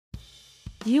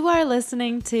You are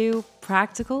listening to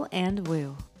Practical and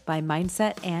Woo by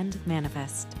Mindset and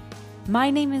Manifest.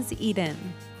 My name is Eden,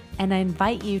 and I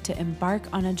invite you to embark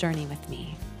on a journey with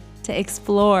me to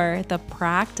explore the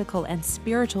practical and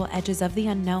spiritual edges of the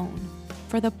unknown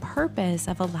for the purpose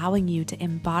of allowing you to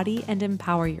embody and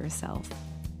empower yourself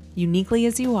uniquely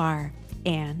as you are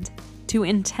and to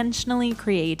intentionally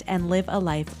create and live a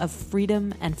life of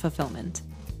freedom and fulfillment.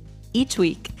 Each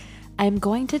week, I am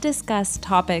going to discuss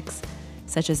topics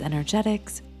such as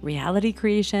energetics, reality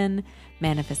creation,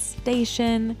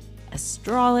 manifestation,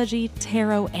 astrology,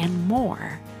 tarot, and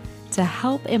more to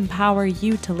help empower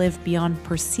you to live beyond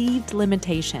perceived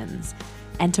limitations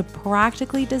and to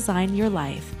practically design your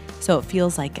life so it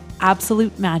feels like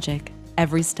absolute magic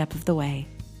every step of the way.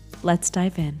 Let's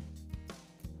dive in.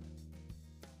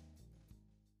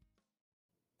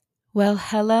 Well,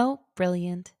 hello,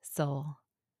 brilliant soul.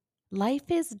 Life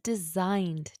is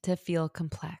designed to feel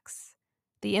complex,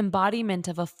 the embodiment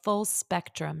of a full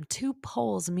spectrum, two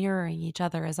poles mirroring each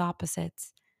other as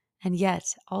opposites, and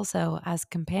yet also as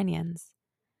companions.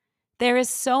 There is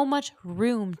so much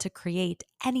room to create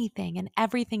anything and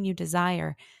everything you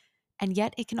desire, and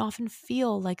yet it can often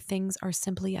feel like things are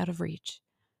simply out of reach.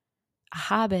 A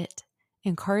habit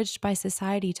encouraged by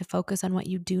society to focus on what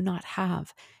you do not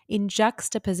have, in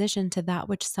juxtaposition to that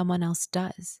which someone else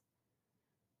does.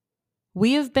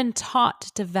 We have been taught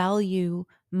to value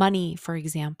money, for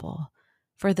example,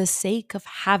 for the sake of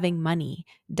having money,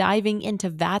 diving into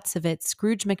vats of it,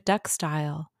 Scrooge McDuck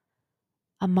style,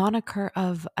 a moniker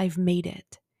of I've made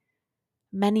it.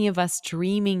 Many of us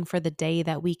dreaming for the day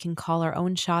that we can call our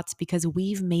own shots because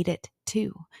we've made it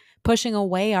too, pushing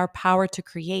away our power to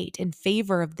create in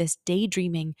favor of this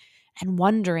daydreaming and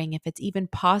wondering if it's even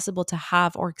possible to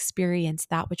have or experience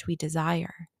that which we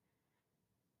desire.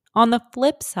 On the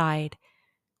flip side,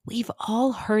 we've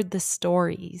all heard the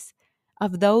stories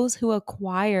of those who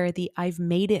acquire the I've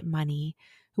made it money,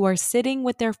 who are sitting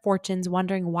with their fortunes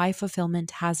wondering why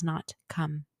fulfillment has not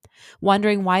come,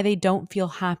 wondering why they don't feel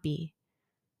happy.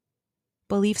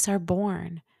 Beliefs are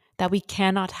born that we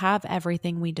cannot have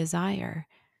everything we desire.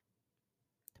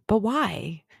 But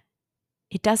why?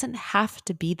 It doesn't have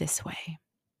to be this way.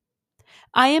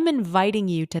 I am inviting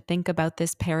you to think about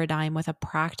this paradigm with a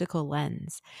practical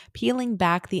lens, peeling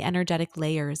back the energetic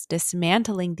layers,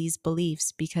 dismantling these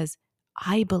beliefs, because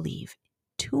I believe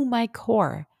to my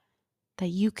core that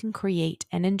you can create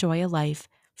and enjoy a life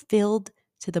filled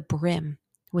to the brim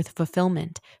with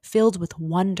fulfillment, filled with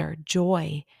wonder,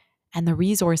 joy, and the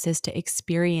resources to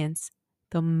experience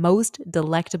the most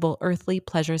delectable earthly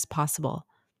pleasures possible.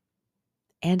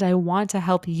 And I want to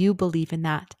help you believe in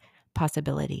that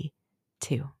possibility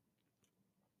too.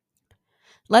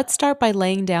 Let's start by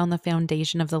laying down the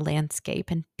foundation of the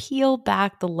landscape and peel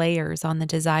back the layers on the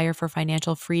desire for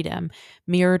financial freedom,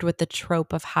 mirrored with the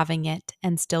trope of having it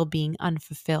and still being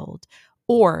unfulfilled,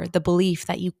 or the belief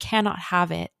that you cannot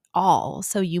have it all,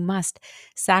 so you must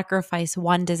sacrifice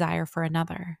one desire for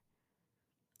another.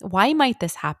 Why might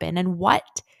this happen, and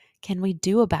what can we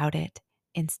do about it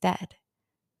instead?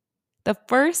 The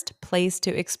first place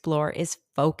to explore is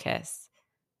focus.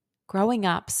 Growing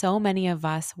up, so many of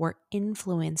us were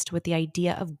influenced with the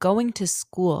idea of going to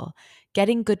school,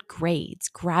 getting good grades,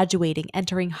 graduating,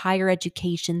 entering higher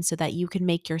education so that you can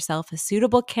make yourself a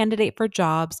suitable candidate for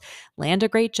jobs, land a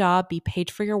great job, be paid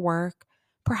for your work,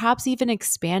 perhaps even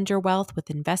expand your wealth with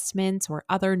investments or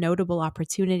other notable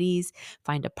opportunities,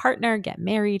 find a partner, get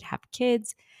married, have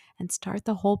kids, and start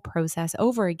the whole process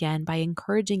over again by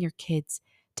encouraging your kids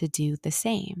to do the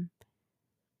same.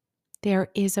 There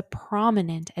is a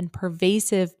prominent and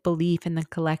pervasive belief in the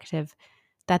collective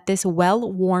that this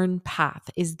well-worn path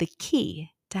is the key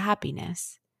to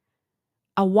happiness.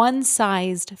 A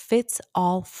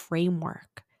one-size-fits-all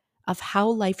framework of how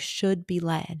life should be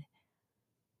led.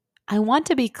 I want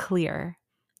to be clear.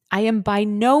 I am by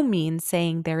no means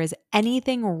saying there is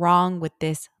anything wrong with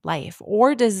this life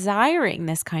or desiring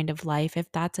this kind of life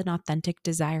if that's an authentic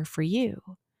desire for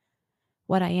you.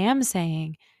 What I am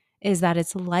saying is that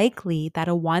it's likely that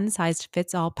a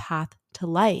one-size-fits-all path to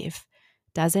life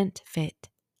doesn't fit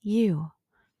you.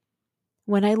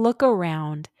 When I look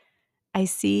around, I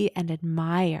see and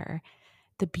admire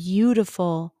the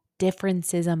beautiful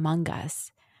differences among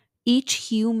us. Each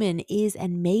human is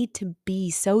and made to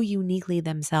be so uniquely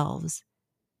themselves.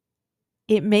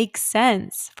 It makes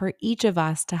sense for each of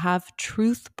us to have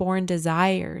truth-born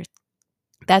desires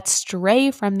that stray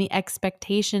from the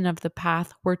expectation of the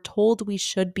path we're told we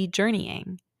should be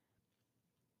journeying.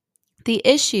 The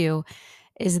issue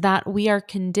is that we are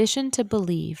conditioned to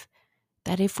believe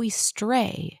that if we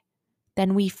stray,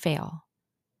 then we fail.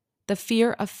 The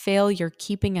fear of failure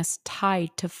keeping us tied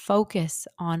to focus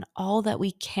on all that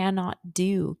we cannot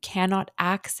do, cannot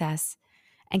access,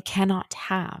 and cannot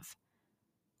have,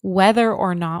 whether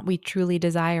or not we truly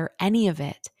desire any of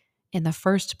it in the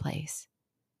first place.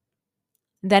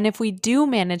 Then, if we do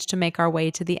manage to make our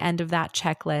way to the end of that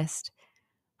checklist,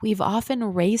 we've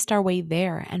often raced our way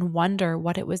there and wonder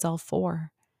what it was all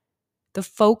for. The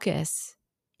focus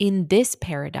in this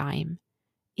paradigm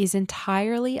is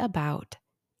entirely about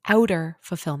outer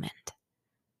fulfillment.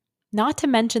 Not to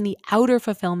mention the outer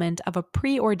fulfillment of a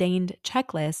preordained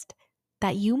checklist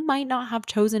that you might not have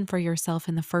chosen for yourself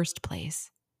in the first place.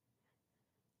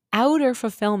 Outer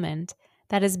fulfillment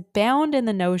that is bound in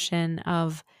the notion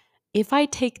of, if I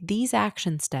take these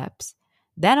action steps,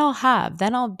 then I'll have,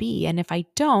 then I'll be. And if I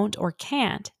don't or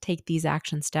can't take these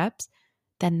action steps,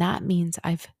 then that means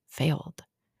I've failed.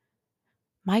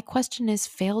 My question is,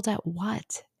 failed at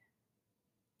what?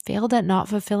 Failed at not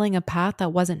fulfilling a path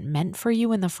that wasn't meant for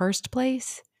you in the first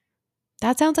place?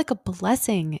 That sounds like a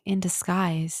blessing in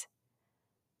disguise.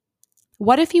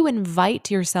 What if you invite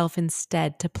yourself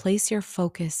instead to place your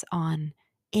focus on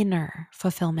inner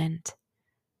fulfillment?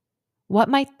 What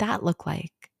might that look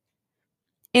like?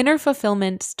 Inner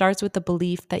fulfillment starts with the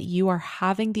belief that you are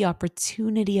having the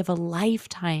opportunity of a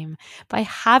lifetime by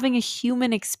having a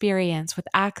human experience with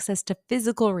access to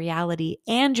physical reality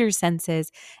and your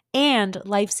senses and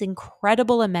life's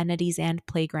incredible amenities and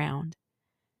playground.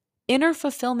 Inner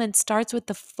fulfillment starts with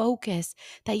the focus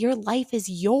that your life is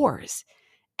yours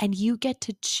and you get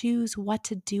to choose what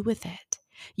to do with it.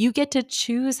 You get to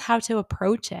choose how to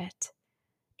approach it.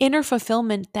 Inner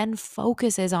fulfillment then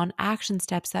focuses on action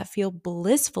steps that feel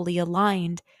blissfully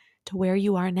aligned to where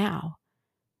you are now,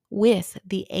 with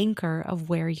the anchor of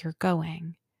where you're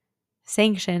going,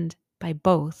 sanctioned by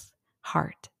both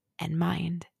heart and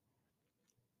mind.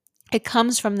 It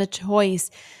comes from the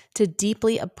choice to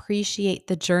deeply appreciate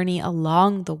the journey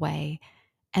along the way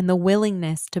and the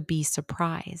willingness to be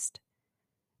surprised.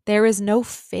 There is no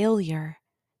failure,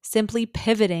 simply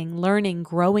pivoting, learning,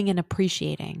 growing, and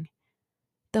appreciating.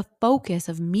 The focus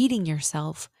of meeting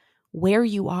yourself where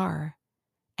you are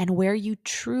and where you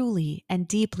truly and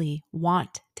deeply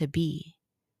want to be.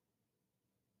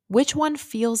 Which one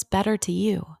feels better to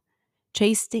you?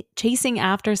 Chasing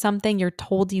after something you're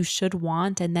told you should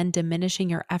want and then diminishing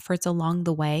your efforts along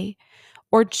the way?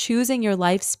 Or choosing your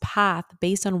life's path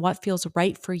based on what feels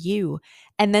right for you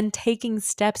and then taking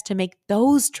steps to make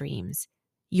those dreams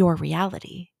your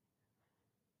reality?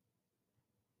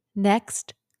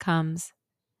 Next comes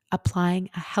applying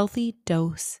a healthy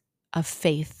dose of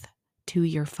faith to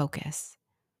your focus.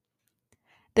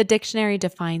 The dictionary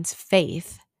defines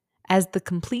faith as the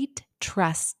complete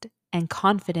trust and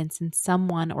confidence in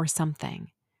someone or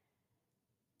something.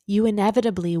 You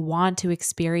inevitably want to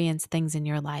experience things in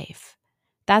your life.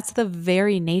 That's the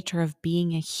very nature of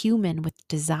being a human with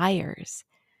desires.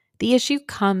 The issue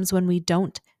comes when we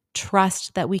don't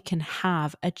trust that we can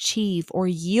have, achieve, or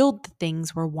yield the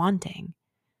things we're wanting.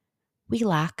 We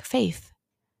lack faith.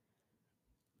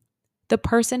 The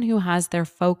person who has their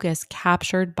focus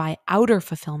captured by outer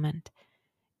fulfillment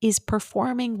is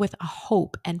performing with a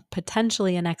hope and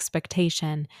potentially an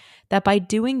expectation that by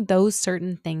doing those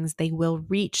certain things, they will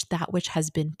reach that which has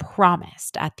been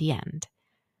promised at the end.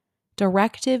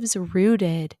 Directives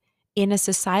rooted in a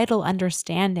societal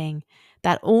understanding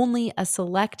that only a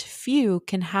select few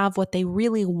can have what they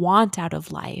really want out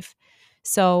of life.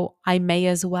 So I may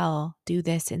as well do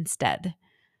this instead.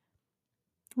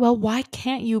 Well, why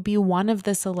can't you be one of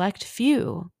the select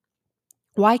few?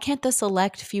 Why can't the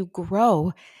select few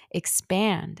grow,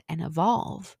 expand, and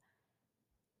evolve?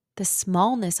 The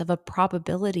smallness of a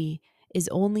probability is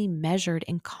only measured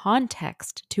in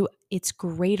context to its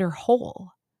greater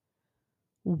whole.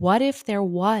 What if there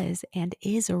was and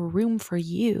is a room for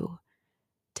you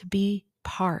to be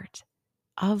part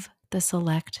of the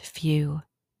select few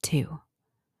too?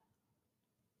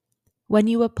 When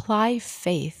you apply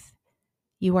faith,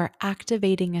 you are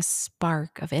activating a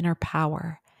spark of inner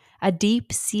power, a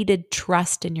deep-seated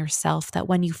trust in yourself that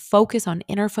when you focus on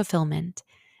inner fulfillment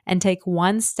and take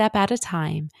one step at a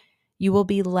time, you will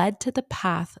be led to the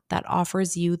path that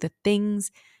offers you the things,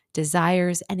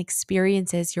 desires, and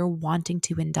experiences you're wanting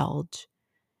to indulge.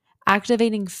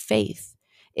 Activating faith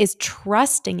is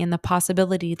trusting in the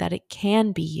possibility that it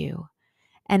can be you.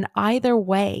 And either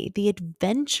way, the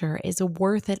adventure is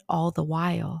worth it all the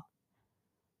while.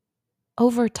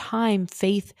 Over time,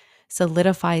 faith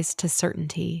solidifies to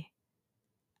certainty.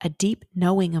 A deep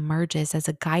knowing emerges as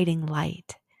a guiding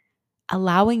light,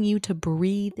 allowing you to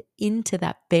breathe into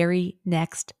that very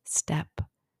next step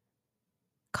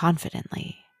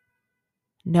confidently.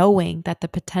 knowing that the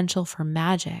potential for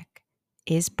magic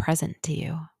is present to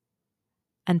you.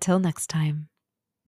 Until next time.